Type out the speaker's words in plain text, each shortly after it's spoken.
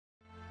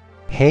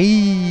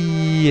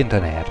Hey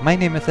Internet, my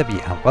name is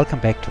Abby and welcome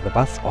back to the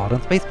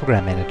Aldrin Space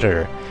Program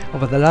Manager.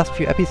 Over the last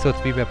few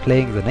episodes we were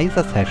playing the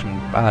NASA session,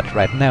 but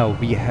right now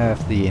we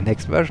have the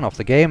next version of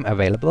the game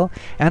available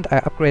and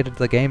I upgraded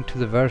the game to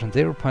the version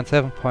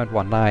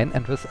 0.7.19,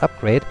 and with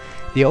upgrade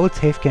the old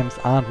save games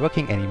aren't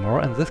working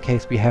anymore. In this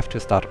case we have to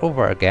start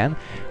over again,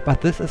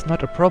 but this is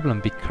not a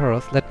problem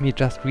because let me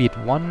just read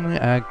one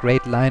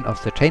great line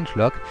of the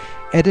changelog.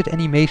 Edit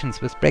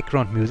animations with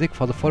background music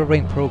for the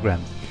following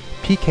programs: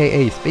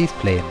 PKA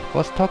Spaceplane,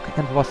 Vostok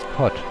and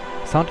Voskhod.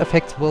 Sound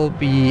effects will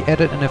be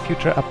added in a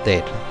future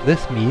update.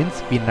 This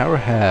means we now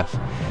have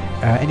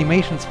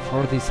animations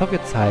for the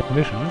Soviet side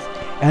missions,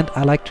 and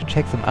I like to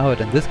check them out.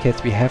 In this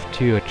case we have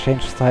to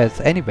change sides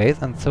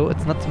anyways, and so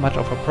it's not so much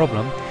of a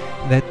problem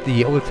that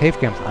the old save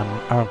games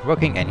aren't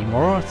working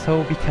anymore,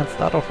 so we can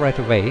start off right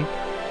away.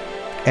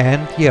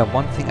 And yeah,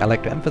 one thing I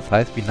like to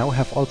emphasize, we now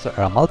have also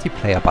a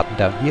multiplayer button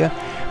down here,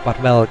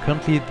 but well,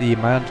 currently the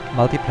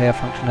multiplayer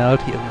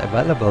functionality isn't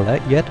available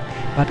yet,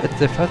 but it's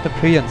the first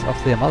appearance of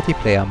the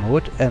multiplayer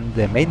mode in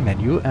the main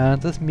menu,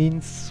 and this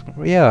means,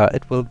 yeah,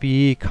 it will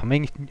be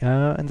coming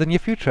in the near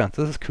future, and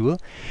this is cool.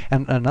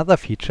 And another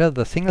feature,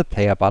 the single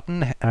player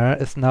button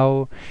is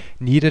now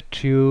needed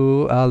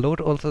to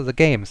load also the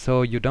game,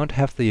 so you don't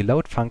have the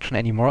load function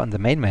anymore in the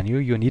main menu.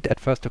 You need at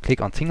first to click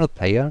on single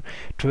player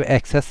to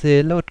access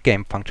the load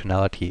game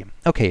functionality.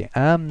 Okay,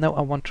 now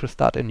I want to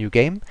start a new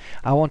game.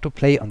 I want to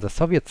play on the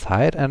Soviet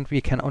side, and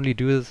we can only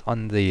do this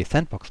on the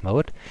sandbox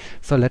mode.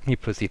 So let me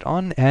proceed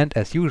on, and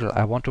as usual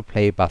I want to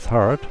play Buzz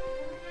Hard.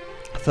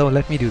 So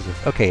let me do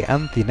this. Okay,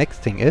 and the next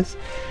thing is,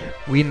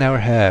 we now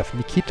have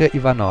Nikita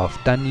Ivanov,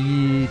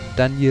 Daniil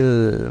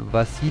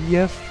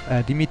Vasilyev,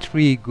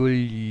 Dmitry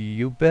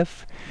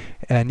Gulyubev,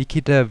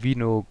 Nikita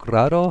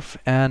Vinogradov,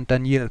 and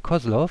Daniil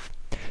Kozlov.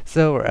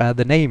 So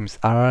the names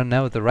are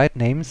now the right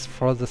names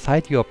for the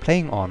side you are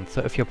playing on.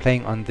 So if you're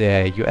playing on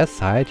the US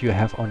side, you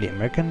have only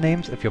American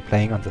names. If you're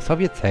playing on the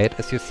Soviet side,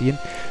 as you've seen,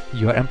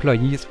 your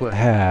employees will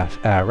have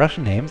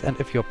Russian names. And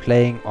if you're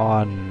playing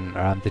on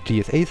the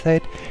GSA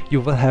side, you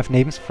will have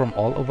names from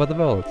all over the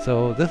world.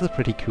 So this is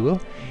pretty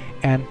cool.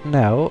 And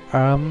now,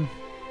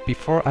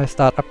 before I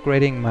start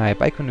upgrading my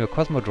Baikonur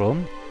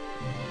Cosmodrome,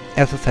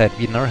 as I said,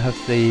 we now have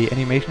the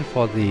animation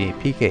for the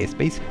PKA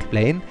space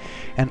plane,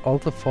 and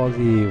also for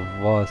the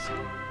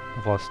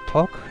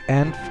Vostok,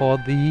 and for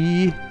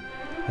the,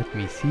 let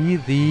me see,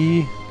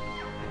 the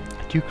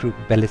Duke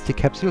ballistic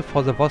capsule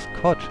for the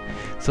Voskhod.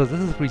 So this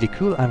is really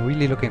cool. I'm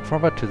really looking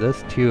forward to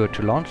this, to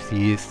launch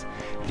these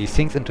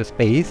things into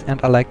space,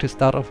 and I like to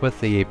start off with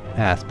the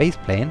space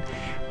plane.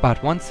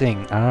 But one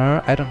thing,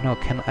 I don't know,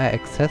 can I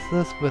access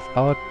this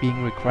without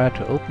being required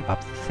to open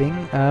up the thing?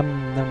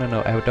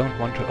 No, I don't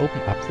want to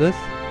open up this.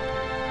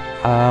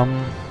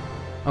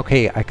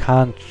 Okay, I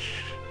can't.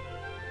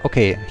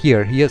 Okay,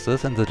 here's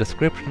this in the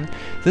description.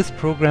 This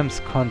programs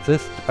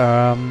consist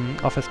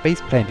of a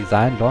spaceplane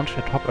design launched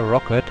atop a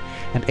rocket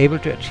and able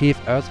to achieve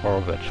Earth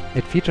orbit.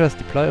 It features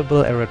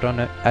deployable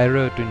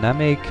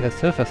aerodynamic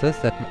surfaces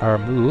that are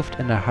moved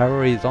in a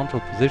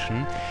horizontal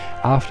position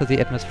after the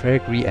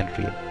atmospheric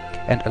re-entry,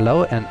 and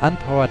allow an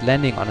unpowered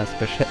landing on a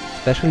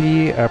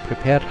specially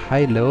prepared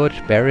high-load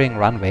bearing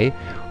runway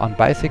on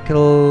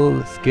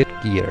bicycle skid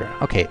gear.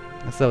 Okay,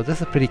 so this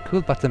is pretty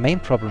cool, but the main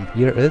problem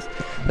here is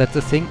that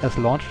the thing is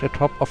launched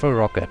atop of a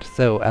rocket.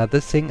 So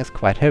this thing is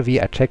quite heavy.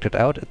 I checked it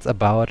out. It's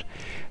about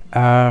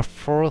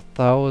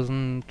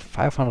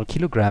 4,500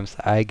 kilograms,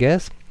 I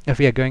guess. If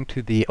we are going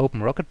to the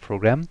open rocket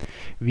program,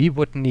 we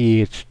would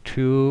need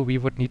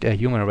a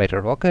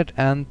human-rated rocket,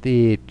 and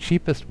the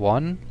cheapest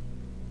one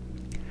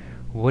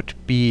would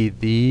be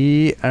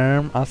the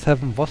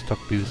R7 Vostok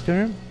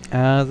booster.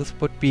 This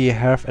would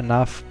have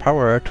enough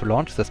power to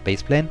launch the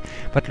spaceplane,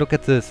 but look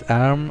at this,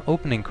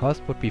 opening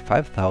cost would be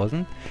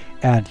 5,000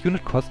 and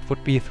unit cost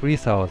would be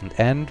 3,000,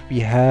 and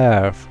we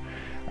have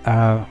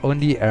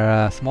only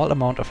a small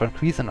amount of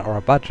increase in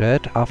our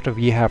budget after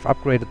we have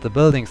upgraded the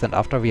buildings and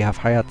after we have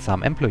hired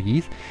some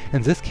employees.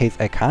 In this case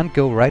I can't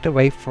go right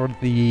away for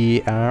the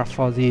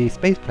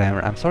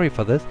spaceplane. I'm sorry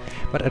for this,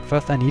 but at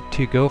first I need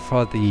to go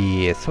for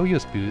the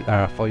Soyuz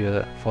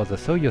for the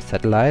Soyuz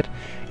satellite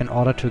in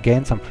order to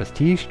gain some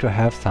prestige, to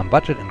have some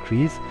budget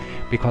increase,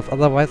 because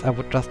otherwise I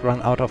would just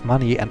run out of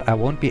money and I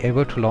won't be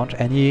able to launch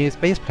any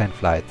spaceplane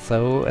flights.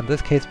 So in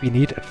this case we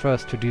need at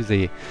first to do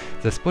the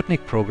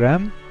Sputnik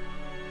program.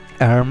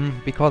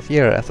 Because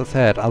yeah, as I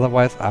said,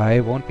 otherwise I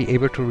won't be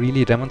able to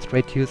really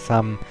demonstrate to you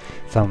some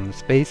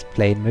space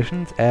plane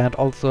missions. And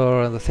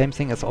also the same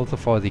thing is also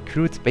for the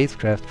crewed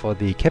spacecraft, for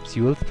the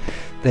capsules.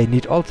 They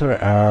need also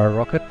a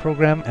rocket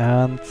program,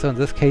 and so in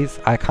this case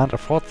I can't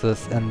afford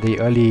this in the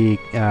early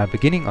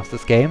beginning of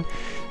this game.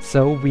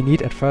 So we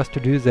need at first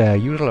to do the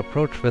usual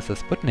approach with the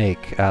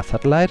Sputnik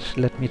satellite.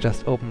 Let me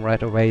just open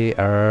right away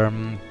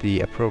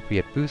the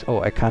appropriate boost.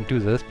 Oh, I can't do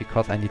this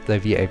because I need the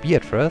VAB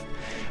at first.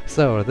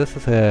 So this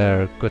is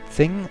a good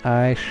thing.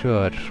 I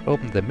should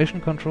open the mission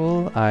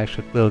control, I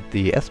should build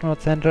the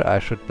astronaut center, I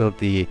should build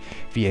the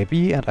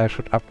VAB, and I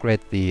should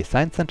upgrade the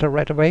science center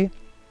right away.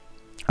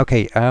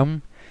 Okay,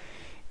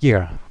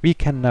 Yeah, we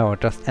can now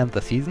just end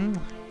the season.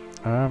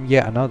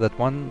 Yeah, I know that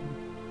one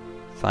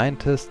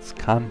scientist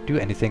can't do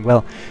anything.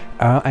 Well,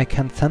 I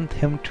can send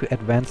him to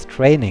advanced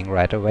training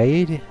right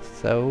away,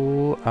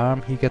 so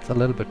he gets a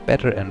little bit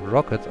better in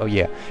rockets. Oh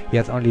yeah, he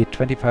has only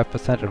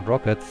 25% in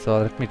rockets, so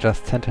let me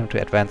just send him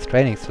to advanced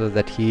training so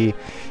that he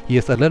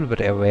is a little bit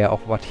aware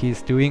of what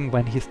he's doing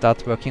when he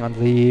starts working on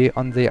the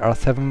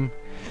R7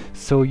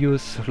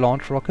 Soyuz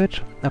launch rocket.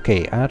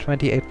 Okay,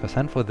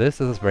 28% for this.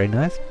 This is very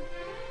nice.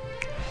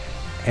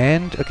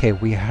 And okay,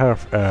 we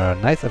have a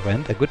nice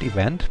event, a good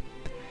event.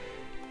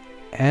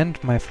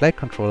 And my flight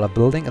controller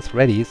building is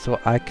ready, so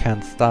I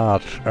can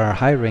start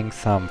hiring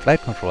some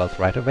flight controllers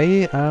right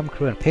away.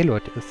 Crew and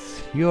payload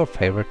is your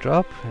favorite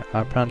job.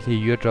 Apparently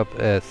your job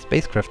is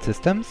spacecraft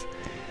systems.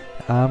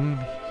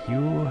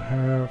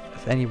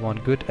 Is anyone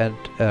good at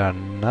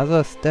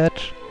another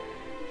stat?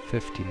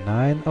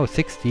 59, oh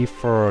 60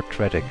 for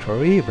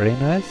trajectory, very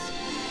nice.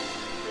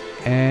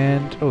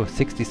 And oh,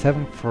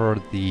 67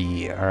 for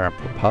the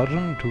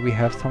propulsion. Do we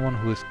have someone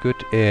who is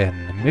good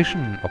in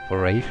mission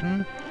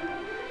operation?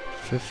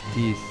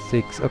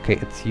 56, okay,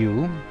 it's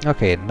you.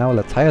 Okay, now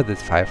let's hire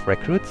these 5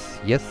 recruits.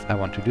 Yes, I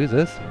want to do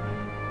this.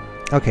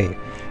 Okay,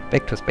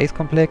 back to Space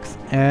Complex,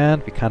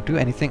 and we can't do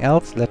anything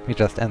else. Let me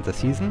just end the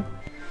season.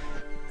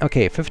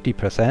 Okay,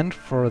 50%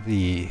 for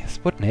the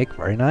Sputnik,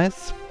 very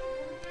nice.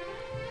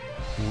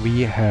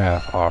 We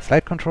have our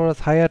flight controllers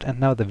hired, and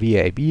now the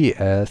VAB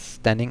is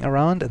standing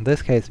around. In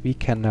this case, we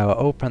can now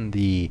open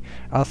the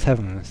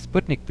R7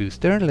 Sputnik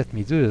booster. Let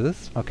me do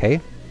this, okay.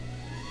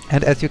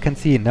 And as you can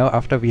see, now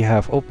after we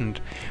have opened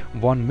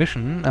one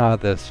mission,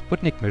 the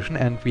Sputnik mission,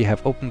 and we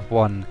have opened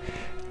one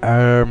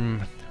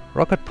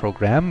rocket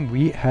program,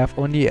 we have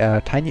only a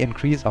tiny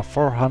increase of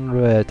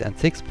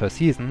 406 per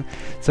season.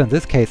 So in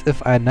this case,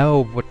 if I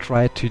now would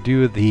try to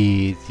do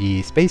the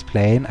space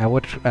plane, I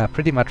would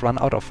pretty much run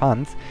out of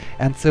funds.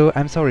 And so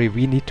I'm sorry,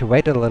 we need to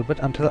wait a little bit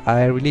until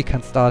I really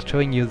can start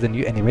showing you the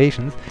new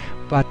animations.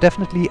 But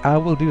definitely I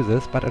will do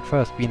this, but at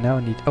first we now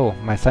need... Oh,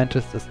 my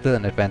scientist is still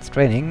in advanced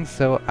training,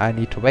 so I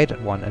need to wait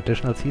one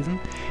additional season.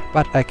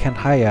 But I can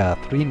hire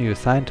 3 new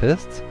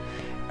scientists.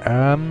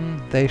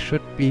 They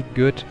should be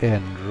good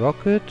in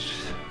rocket.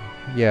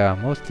 Yeah,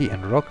 mostly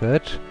in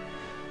rocket.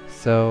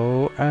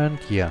 So, and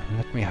yeah,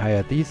 let me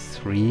hire these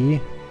 3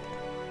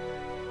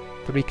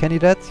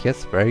 candidates.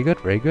 Yes, very good,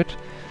 very good.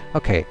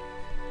 Okay.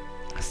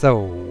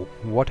 So,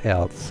 what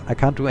else? I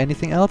can't do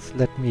anything else?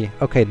 Let me...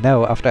 Okay,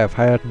 now, after I've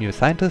hired new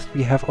scientists,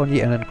 we have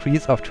only an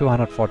increase of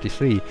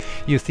 243.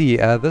 You see,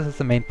 this is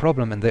the main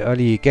problem in the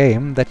early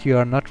game, that you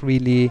are not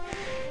really...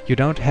 You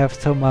don't have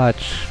so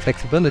much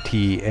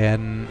flexibility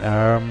in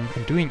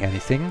doing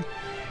anything.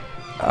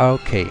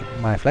 Okay,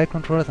 my flight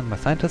controllers and my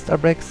scientists are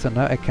back, so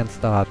now I can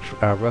start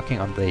working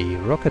on the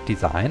rocket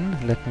design.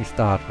 Let me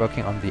start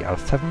working on the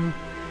R7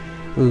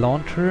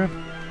 launcher.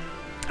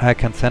 I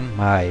can send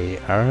my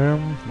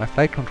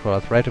flight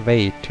controllers right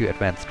away to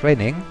advanced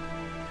training,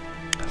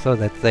 so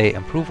that they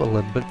improve a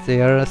little bit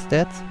their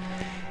stats,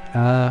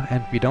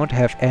 and we don't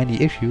have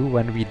any issue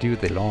when we do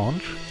the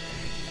launch.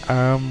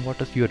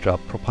 What is your job?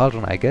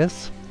 Propulsion, I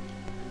guess.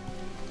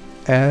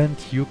 And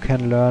you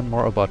can learn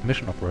more about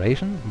mission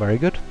operation. Very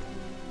good.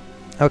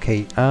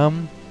 Okay,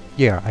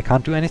 yeah, I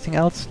can't do anything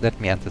else. Let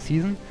me end the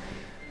season.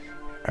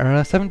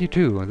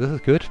 72, this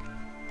is good.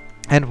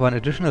 And one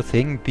additional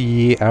thing,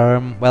 the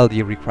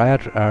the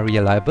required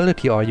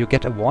reliability, or you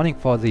get a warning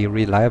for the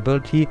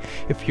reliability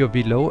if you're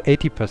below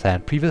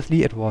 80%.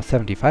 Previously it was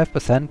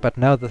 75%, but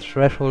now the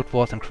threshold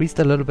was increased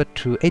a little bit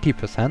to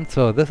 80%,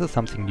 so this is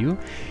something new.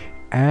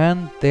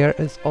 And there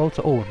is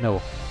also... Oh,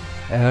 no.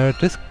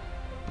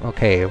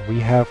 Okay, we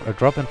have a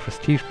drop in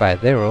prestige by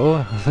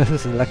 0. This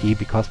is lucky,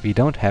 because we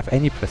don't have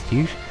any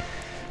prestige.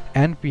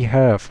 And we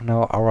have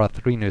now our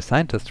 3 new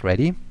scientists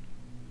ready.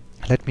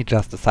 Let me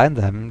just assign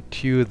them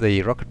to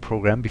the rocket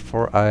program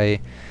before I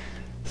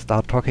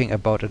start talking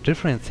about a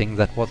different thing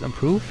that was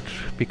improved,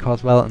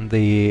 because well, in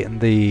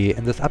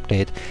this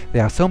update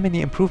there are so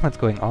many improvements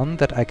going on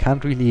that I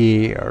can't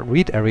really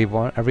read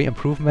every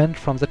improvement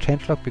from the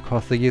changelog,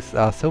 because these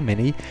are so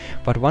many.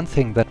 But one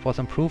thing that was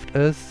improved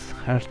is,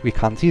 as we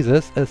can't see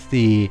this, is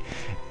the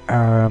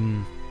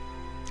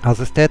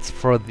stats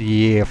for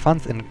the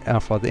funds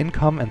for the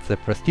income and the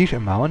prestige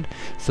amount.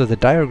 So the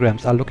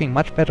diagrams are looking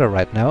much better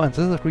right now, and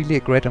this is really a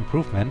great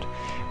improvement.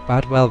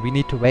 But well, we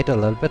need to wait a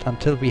little bit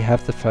until we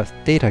have the first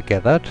data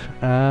gathered.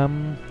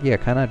 Yeah,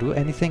 can I do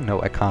anything?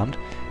 No, I can't.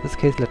 In this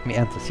case, let me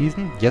end the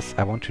season. Yes,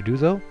 I want to do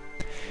so.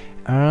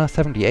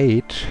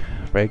 78,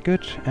 very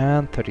good,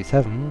 and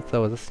 37,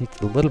 so this needs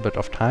a little bit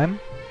of time.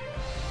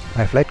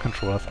 My flight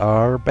controllers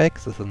are back,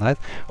 this is nice.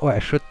 Oh, I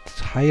should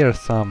hire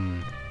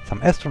some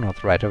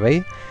astronauts right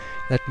away.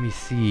 Let me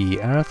see,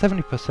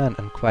 70%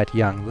 and quite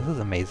young, this is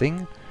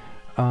amazing.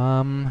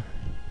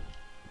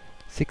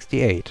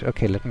 68,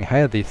 okay, let me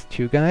hire these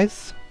 2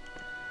 guys.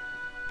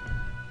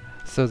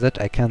 so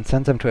that I can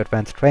send them to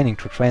advanced training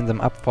to train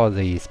them up for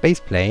the space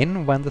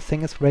plane when the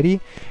thing is ready.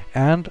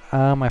 And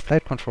my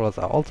flight controllers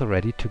are also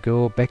ready to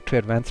go back to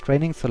advanced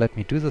training, so let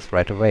me do this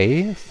right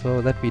away,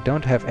 so that we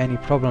don't have any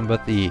problem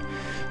with the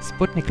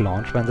Sputnik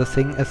launch when the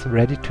thing is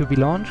ready to be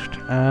launched.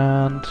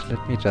 And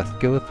let me just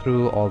go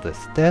through all the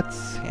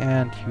stats,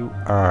 and you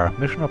are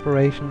mission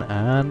operation,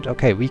 and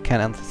okay, we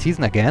can end the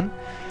season again.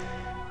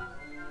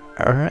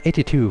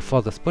 82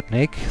 for the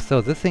Sputnik,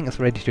 so this thing is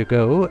ready to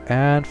go,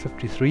 and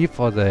 53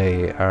 for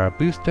the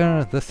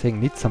booster. This thing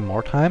needs some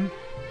more time.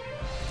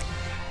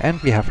 And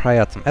we have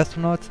hired some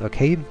astronauts,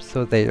 okay,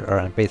 so they are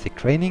in basic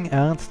training,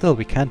 and still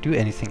we can't do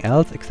anything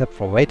else except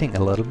for waiting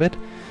a little bit.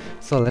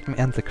 So let me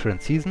end the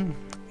current season.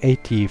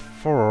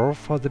 84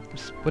 for the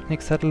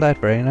Sputnik satellite,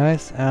 very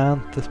nice,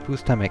 and this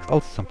booster makes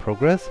also some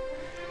progress.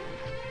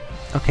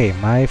 Okay,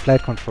 my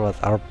flight controllers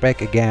are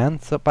back again,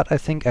 but I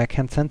think I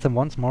can send them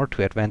once more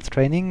to advanced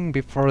training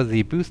before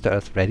the booster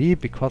is ready,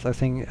 because I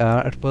think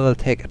it will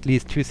take at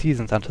least 2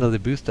 seasons until the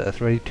booster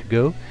is ready to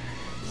go.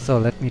 So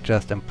let me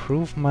just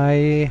improve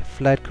my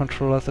flight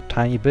controllers a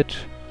tiny bit,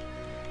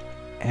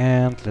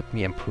 and let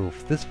me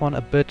improve this one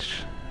a bit.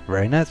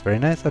 Very nice, very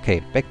nice.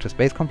 Okay, back to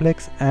Space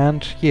Complex,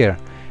 and here,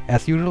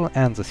 as usual,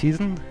 end the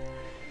season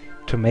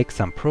to make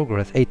some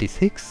progress.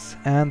 86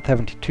 and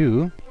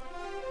 72.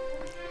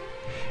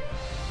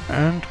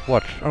 And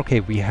what? Okay,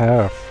 we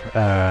have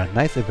a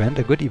nice event,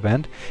 a good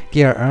event.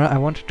 Here, I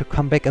wanted to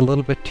come back a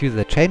little bit to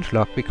the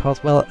changelog,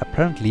 because, well,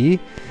 apparently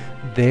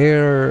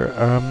there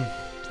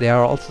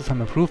are also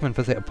some improvements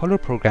with the Apollo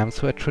program,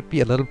 so it should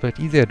be a little bit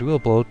easier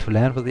doable to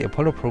land with the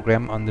Apollo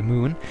program on the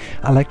moon.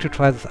 I like to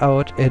try this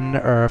out in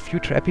a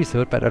future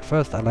episode, but at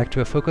first I like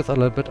to focus a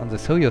little bit on the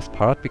Soyuz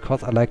part,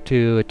 because I like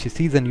to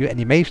see the new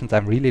animations.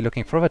 I'm really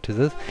looking forward to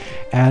this,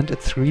 and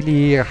it's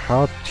really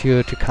hard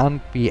to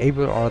can't be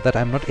able, or that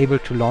I'm not able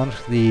to launch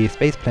the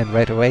spaceplane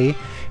right away,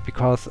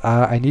 because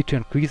I need to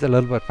increase a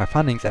little bit my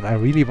fundings, and I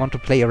really want to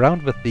play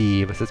around with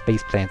the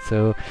spaceplane.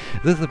 So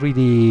this is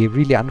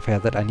really unfair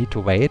that I need to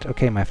wait.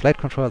 Okay, my flight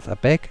controllers are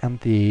back, and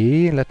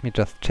let me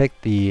just check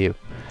the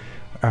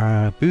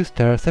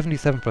booster,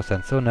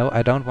 77%. So no,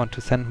 I don't want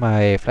to send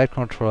my flight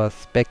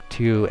controllers back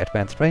to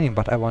advanced training,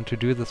 but I want to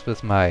do this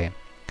with my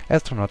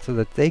astronauts so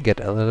that they get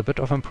a little bit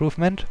of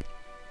improvement.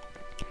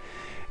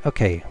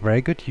 Okay,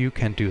 very good, you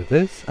can do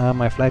this.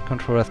 My flight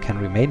controllers can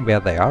remain where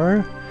they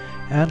are.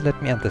 And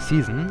let me end the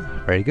season.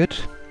 Very good.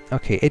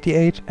 Okay,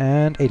 88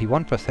 and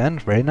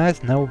 81%. Very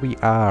nice. Now we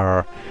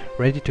are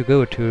ready to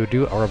go to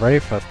do our very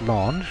first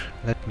launch.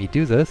 Let me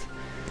do this.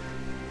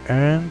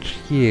 And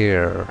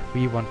here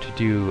we want to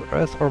do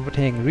Earth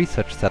orbiting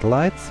research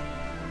satellites.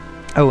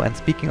 Oh, and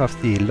speaking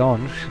of the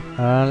launch,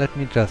 let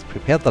me just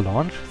prepare the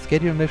launch.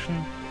 Schedule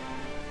mission.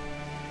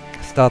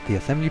 Start the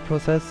assembly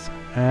process.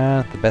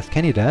 And the best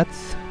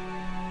candidates.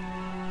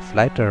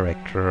 Flight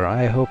director,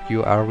 I hope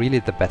you are really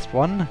the best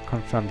one.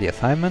 Confirm the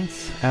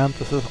assignments, and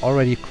this is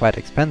already quite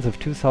expensive,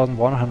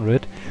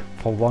 2,100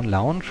 for one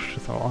launch,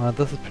 so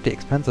this is pretty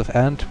expensive.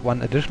 And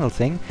one additional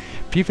thing,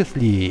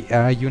 previously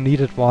you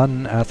needed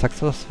one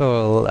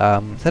successful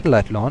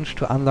satellite launch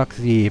to unlock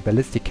the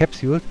ballistic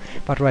capsules,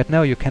 but right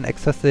now you can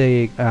access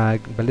the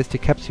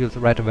ballistic capsules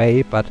right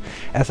away. But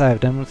as I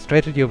have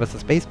demonstrated you with the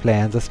space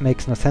plane, this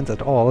makes no sense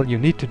at all. You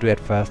need to do it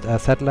first, a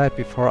satellite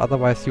before,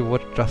 otherwise you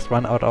would just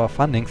run out of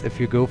fundings if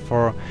you go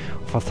for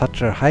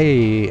such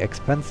a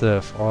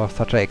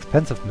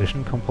expensive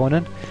mission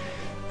component.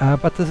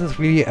 But this is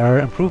really an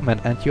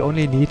improvement, and you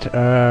only need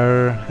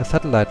a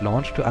satellite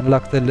launch to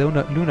unlock the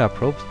lunar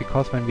probes,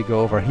 because when we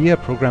go over here,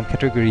 program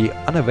category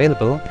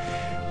unavailable,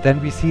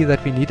 then we see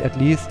that we need at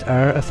least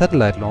a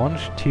satellite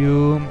launch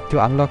to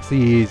unlock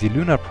the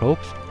lunar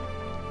probes.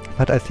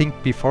 But I think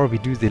before we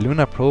do the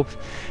lunar probes,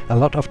 a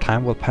lot of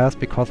time will pass,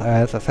 because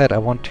as I said, I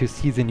want to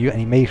see the new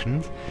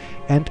animations,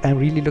 and I'm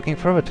really looking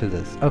forward to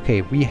this.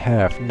 Okay, we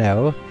have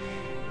now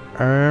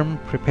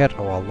prepared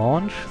our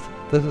launch.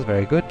 This is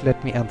very good.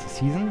 Let me end the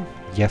season.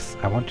 Yes,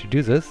 I want to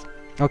do this.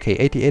 Okay,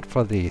 88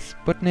 for the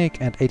Sputnik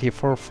and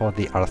 84 for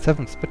the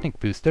R7 Sputnik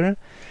booster.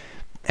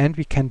 And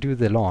we can do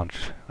the launch.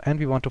 And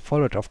we want to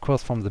follow it, of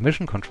course, from the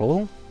mission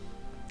control.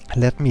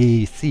 Let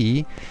me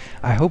see.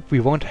 I hope we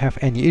won't have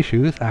any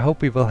issues. I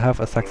hope we will have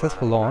a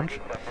successful launch.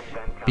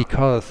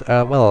 Because,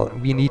 well,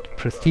 we need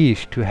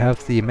prestige to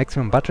have the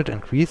maximum budget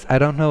increase. I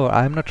don't know.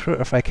 I'm not sure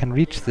if I can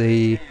reach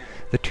the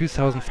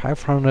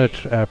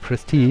 2,500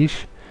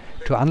 prestige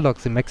to unlock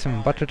the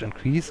maximum budget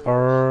increase,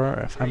 or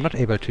if I'm not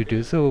able to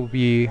do so.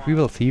 We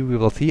will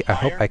see, I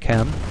hope I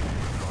can.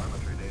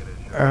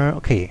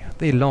 Okay,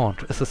 the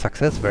launch is a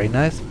success, very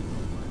nice,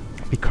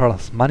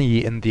 because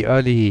money in the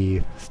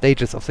early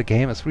stages of the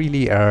game is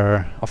really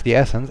of the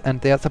essence,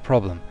 and there's a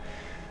problem.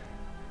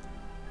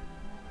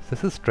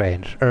 This is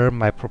strange.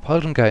 My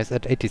propulsion guy is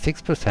at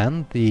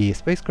 86%, the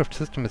spacecraft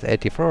system is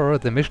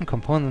 84%, the mission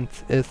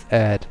components is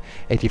at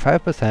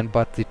 85%,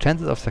 but the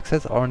chances of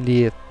success are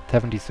only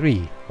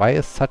 73. Why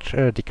is such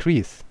a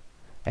decrease?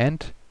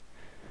 And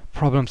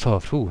problem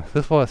solved. Ooh,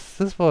 this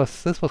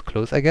was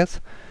close, I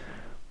guess.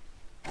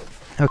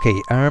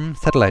 Okay,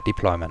 satellite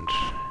deployment.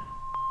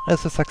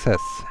 is a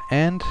success.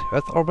 And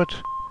Earth orbit.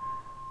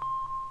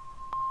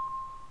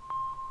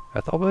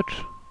 Earth orbit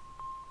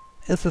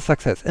is a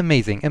success.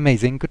 Amazing,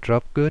 amazing. Good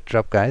job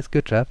guys,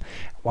 good job.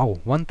 Wow,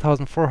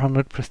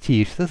 1400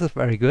 prestige. This is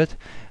very good.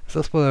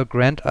 This will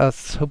grant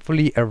us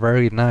hopefully a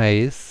very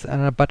nice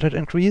budget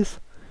increase.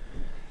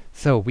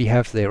 So we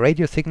have the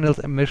radio signals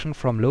emission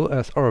from low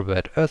Earth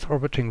orbit, Earth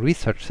orbiting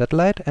research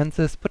satellite, and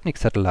the Sputnik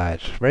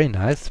satellite. Very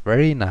nice,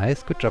 very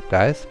nice. Good job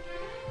guys.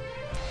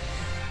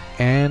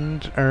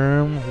 And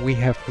we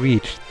have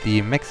reached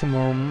the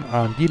maximum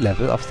R&D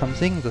level of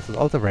something. This is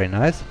also very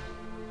nice.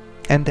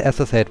 And as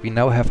I said, we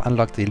now have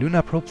unlocked the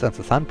lunar probes and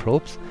the sun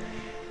probes.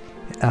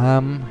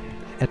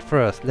 At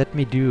first, let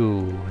me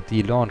do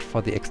the launch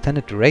for the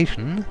extended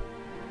duration.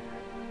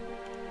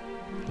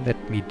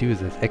 Let me do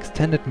this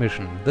extended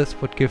mission. This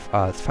would give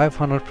us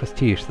 500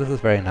 prestige. This is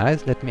very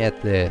nice. Let me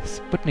add the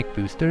Sputnik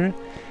booster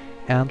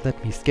and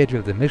let me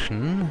schedule the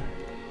mission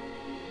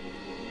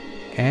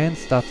and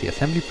start the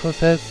assembly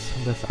process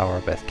with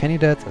our best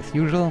candidates as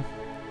usual.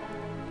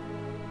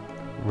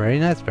 Very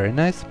nice, very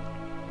nice.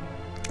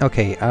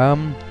 Okay,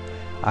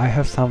 I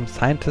have some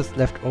scientists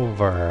left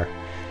over.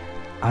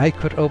 I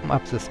could open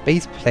up the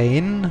space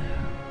plane.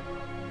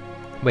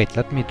 Wait,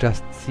 let me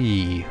just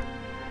see.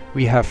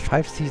 We have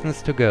 5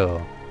 seasons to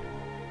go.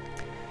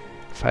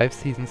 5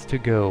 seasons to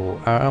go.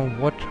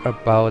 What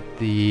about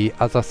the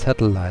other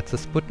satellites? The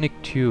Sputnik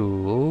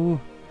 2.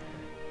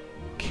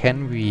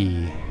 Can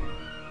we...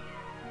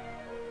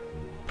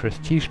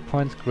 Prestige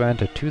points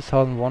granted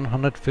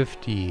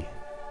 2150.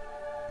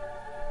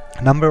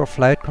 Number of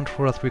flight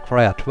controllers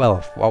required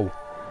 12. Wow.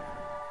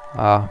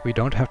 We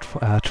don't have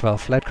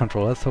 12 flight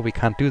controllers, so we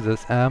can't do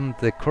this.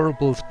 The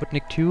Corable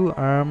Sputnik 2,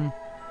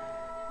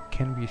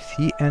 can we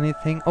see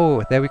anything?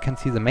 Oh, there we can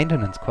see the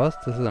maintenance cost.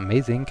 This is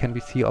amazing. Can we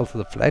see also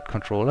the flight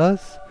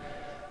controllers?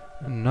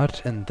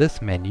 Not in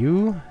this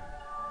menu.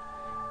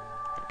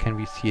 Can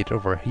we see it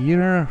over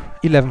here?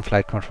 11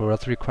 flight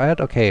controllers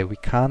required. Okay, we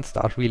can't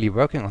start really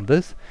working on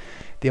this.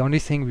 The only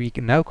thing we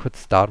now could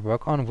start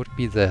work on would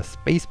be the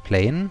space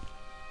plane.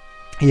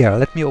 Here,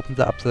 let me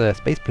open up the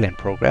spaceplane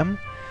program.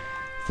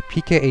 The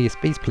PKA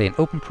spaceplane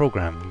open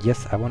program.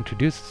 Yes, I want to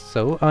do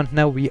so, and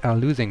now we are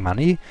losing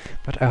money,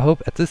 but I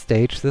hope at this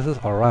stage this is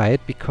alright,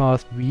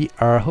 because we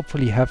are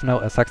hopefully have now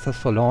a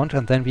successful launch,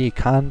 and then we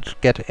can't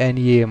get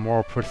any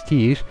more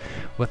prestige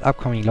with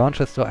upcoming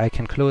launches, so I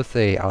can close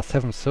the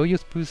R7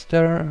 Soyuz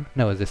booster,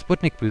 no, the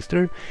Sputnik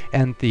booster,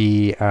 and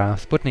the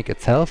Sputnik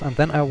itself, and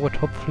then I would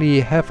hopefully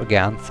have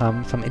again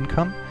some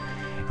income.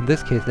 In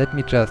this case, let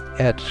me just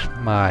add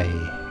my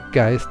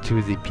guys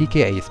to the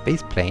PKA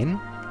spaceplane.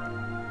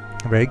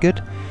 Very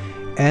good.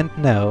 And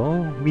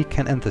now we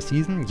can end the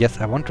season.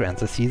 Yes, I want to end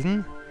the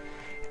season.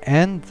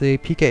 And the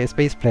PKA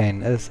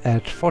spaceplane is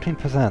at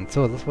 14%,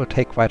 so this will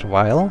take quite a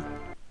while.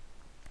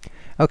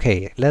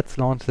 Okay, let's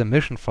launch the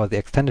mission for the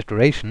extended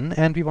duration,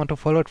 and we want to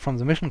follow it from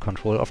the mission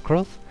control, of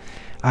course.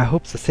 I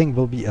hope the thing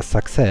will be a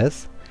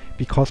success,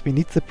 because we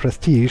need the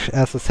prestige,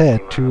 as I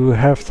said, to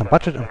have some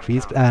budget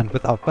increase, and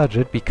without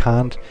budget we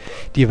can't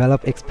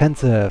develop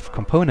expensive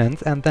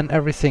components, and then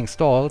everything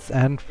stalls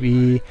and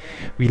we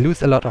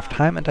lose a lot of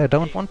time, and I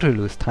don't want to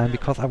lose time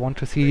because I want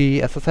to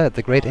see, as I said,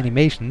 the great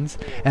animations,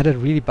 and it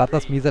really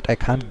bothers me that I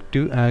can't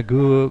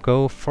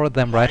go for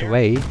them right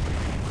away.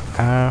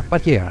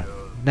 But yeah,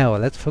 now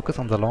let's focus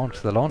on the launch.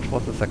 The launch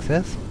was a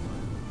success.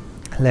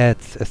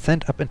 Let's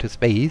ascend up into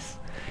space.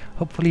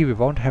 Hopefully we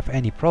won't have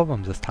any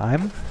problems this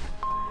time.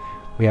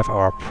 We have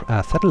our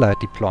satellite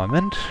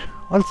deployment,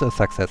 also a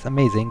success.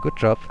 Amazing, good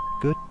job,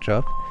 good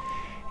job.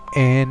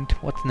 And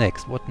what's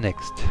next? What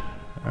next?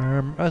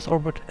 Earth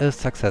orbit is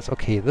success.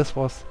 Okay, this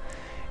was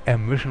a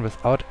mission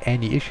without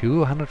any issue.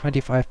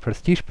 125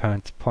 prestige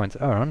points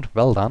earned.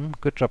 Well done,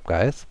 good job,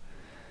 guys.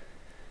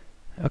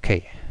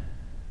 Okay.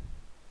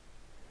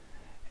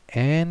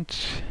 And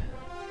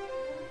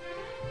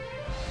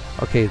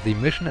okay, the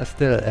mission is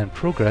still in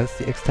progress,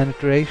 the extended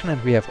duration,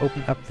 and we have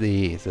opened up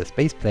the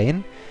space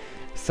plane.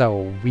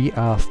 So we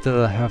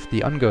still have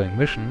the ongoing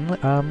mission.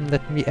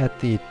 Let me add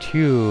the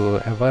 2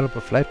 available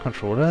flight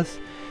controllers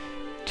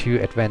to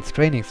advanced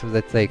training so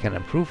that they can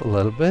improve a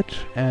little bit,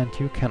 and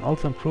you can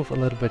also improve a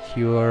little bit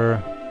your...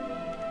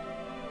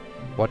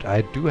 What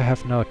I do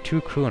have now 2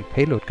 crew and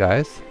payload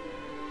guys.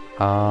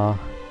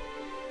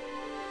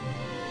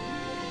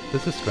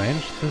 This is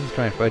strange,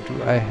 Why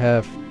do I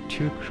have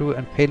 2 crew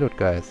and payload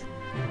guys?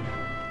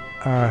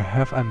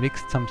 Have I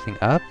mixed something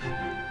up?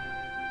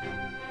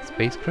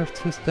 Spacecraft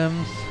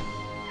systems.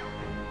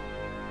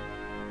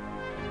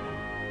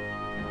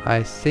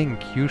 I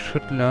think you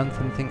should learn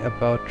something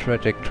about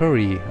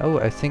trajectory. Oh,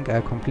 I think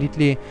I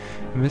completely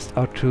missed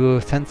out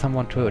to send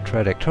someone to a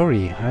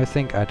trajectory. I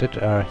think I did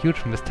a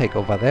huge mistake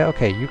over there.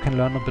 Okay, you can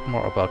learn a bit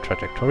more about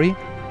trajectory.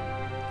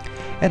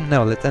 And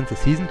now let's end the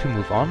season to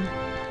move on.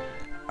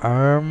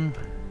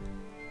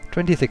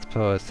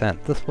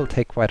 26%. This will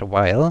take quite a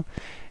while.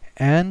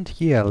 And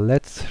yeah,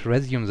 let's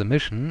resume the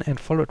mission and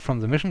follow it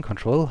from the mission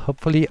control.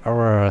 Hopefully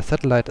our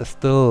satellite is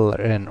still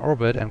in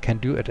orbit and can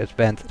do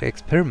advanced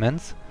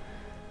experiments.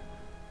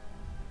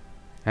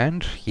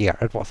 And yeah,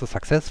 it was a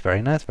success.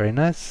 Very nice, very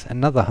nice.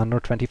 Another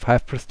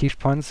 125 prestige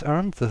points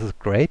earned. This is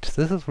great.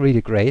 This is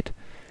really great.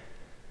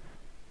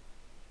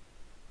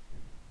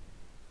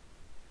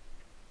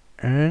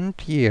 And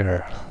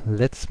yeah,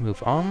 let's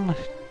move on.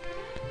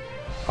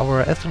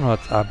 Our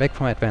astronauts are back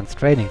from advanced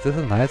training. This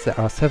is nice. The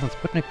R7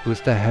 Sputnik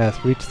booster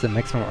has reached the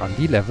maximum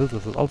R&D level.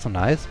 This is also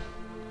nice.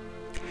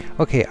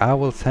 Okay, I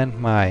will send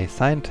my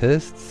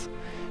scientists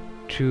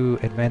to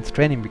advanced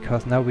training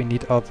because now we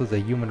need also the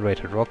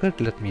human-rated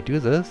rocket. Let me do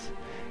this.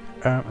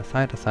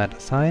 Assigned,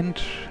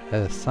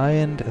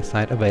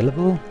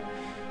 available.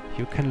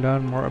 You can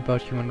learn more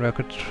about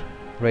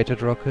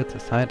human-rated rockets.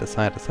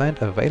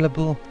 Assigned,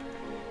 available.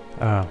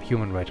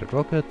 Human-rated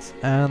rockets,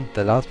 and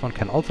the last one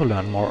can also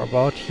learn more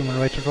about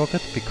human-rated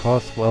rockets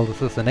because, well,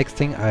 this is the next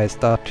thing I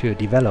start to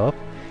develop.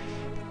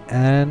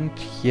 And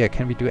yeah,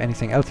 can we do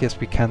anything else? Yes,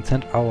 we can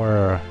send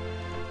our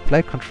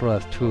flight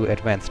controllers to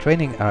advanced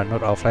training,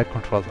 not our flight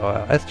controllers,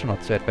 our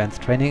astronauts to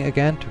advanced training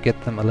again to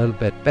get them a little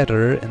bit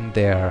better in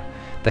their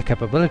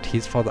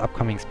capabilities for the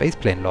upcoming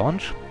spaceplane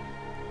launch.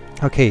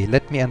 Okay,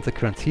 let me end the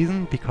current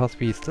season because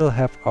we still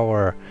have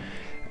our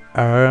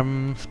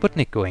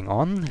Sputnik going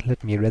on.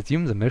 Let me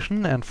resume the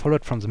mission and follow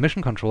it from the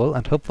mission control,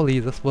 and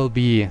hopefully this will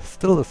be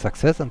still a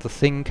success and the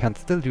thing can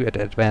still do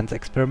advanced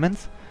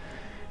experiments.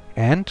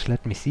 And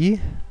let me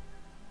see.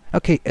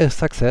 Okay, a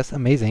success,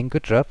 amazing,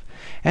 good job.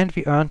 And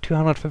we earned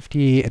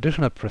 250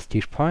 additional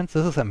prestige points.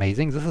 This is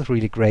amazing, this is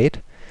really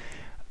great.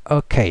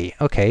 Okay,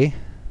 okay.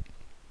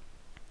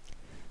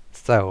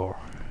 So,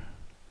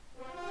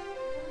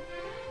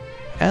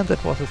 and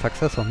that was a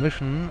successful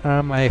mission.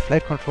 My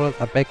flight controllers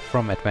are back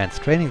from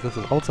advanced training. This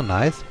is also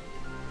nice.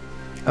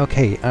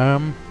 Okay,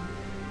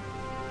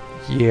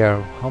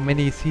 yeah, how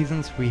many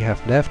seasons we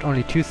have left?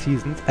 Only 2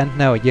 seasons. And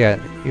now, yeah,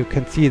 you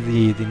can see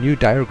the new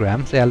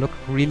diagrams. They look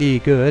really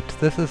good.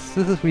 This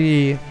is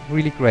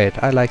really great.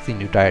 I like the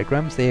new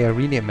diagrams. They are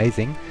really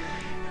amazing.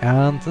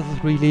 And this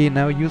is really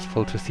now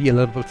useful to see a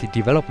little bit the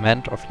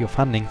development of your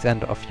fundings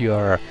and of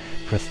your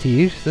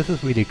prestige. This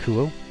is really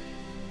cool.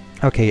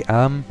 Okay,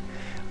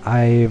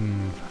 I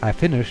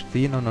finished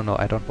the... No,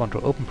 I don't want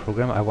to open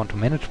program, I want to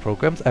manage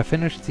programs. I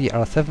finished the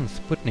R7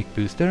 Sputnik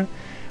booster.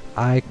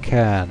 I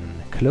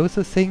can close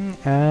the thing,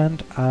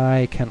 and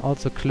I can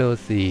also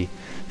close the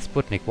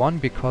Sputnik 1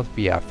 because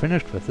we are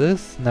finished with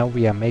this. Now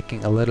we are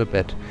making a little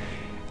bit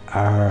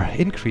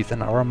increase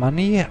in our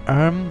money.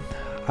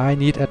 I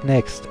need at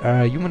next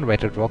a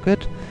human-rated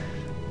rocket,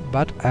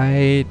 but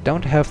I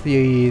don't have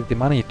the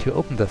money to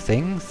open the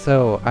thing,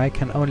 so I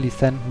can only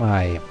send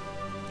my...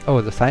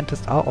 Oh, the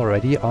scientists are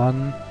already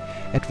on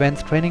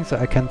advanced training, so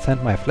I can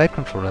send my flight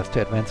controllers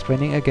to advanced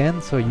training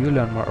again. So you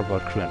learn more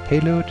about crew and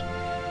payload,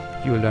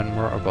 you learn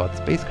more about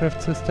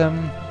spacecraft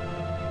system,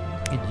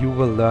 you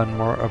will learn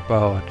more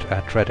about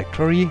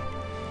trajectory,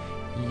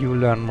 you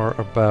learn more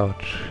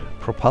about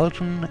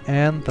propulsion,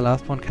 and the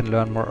last one can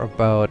learn more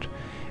about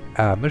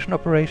mission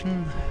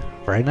operation.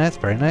 Very nice,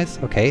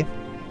 okay.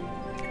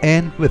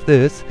 And with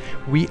this,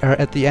 we are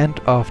at the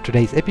end of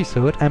today's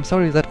episode. I'm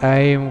sorry that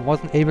I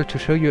wasn't able to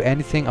show you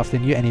anything of the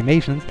new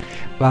animations,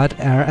 but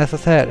as I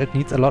said, it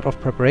needs a lot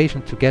of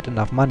preparation to get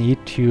enough money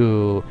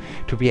to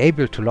be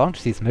able to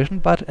launch these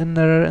missions. But in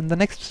the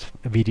next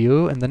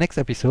video, in the next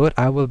episode,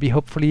 I will be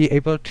hopefully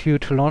able to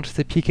launch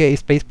the PKA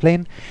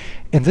spaceplane.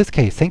 In this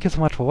case, thank you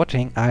so much for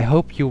watching. I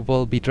hope you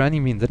will be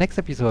joining me in the next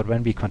episode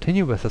when we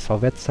continue with the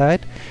Soviet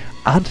side.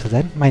 Until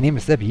then, my name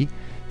is Debbie.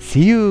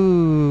 See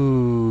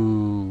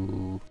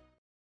you!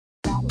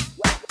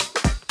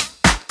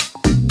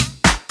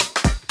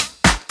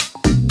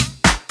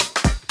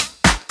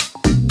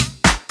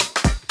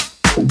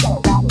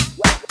 Go.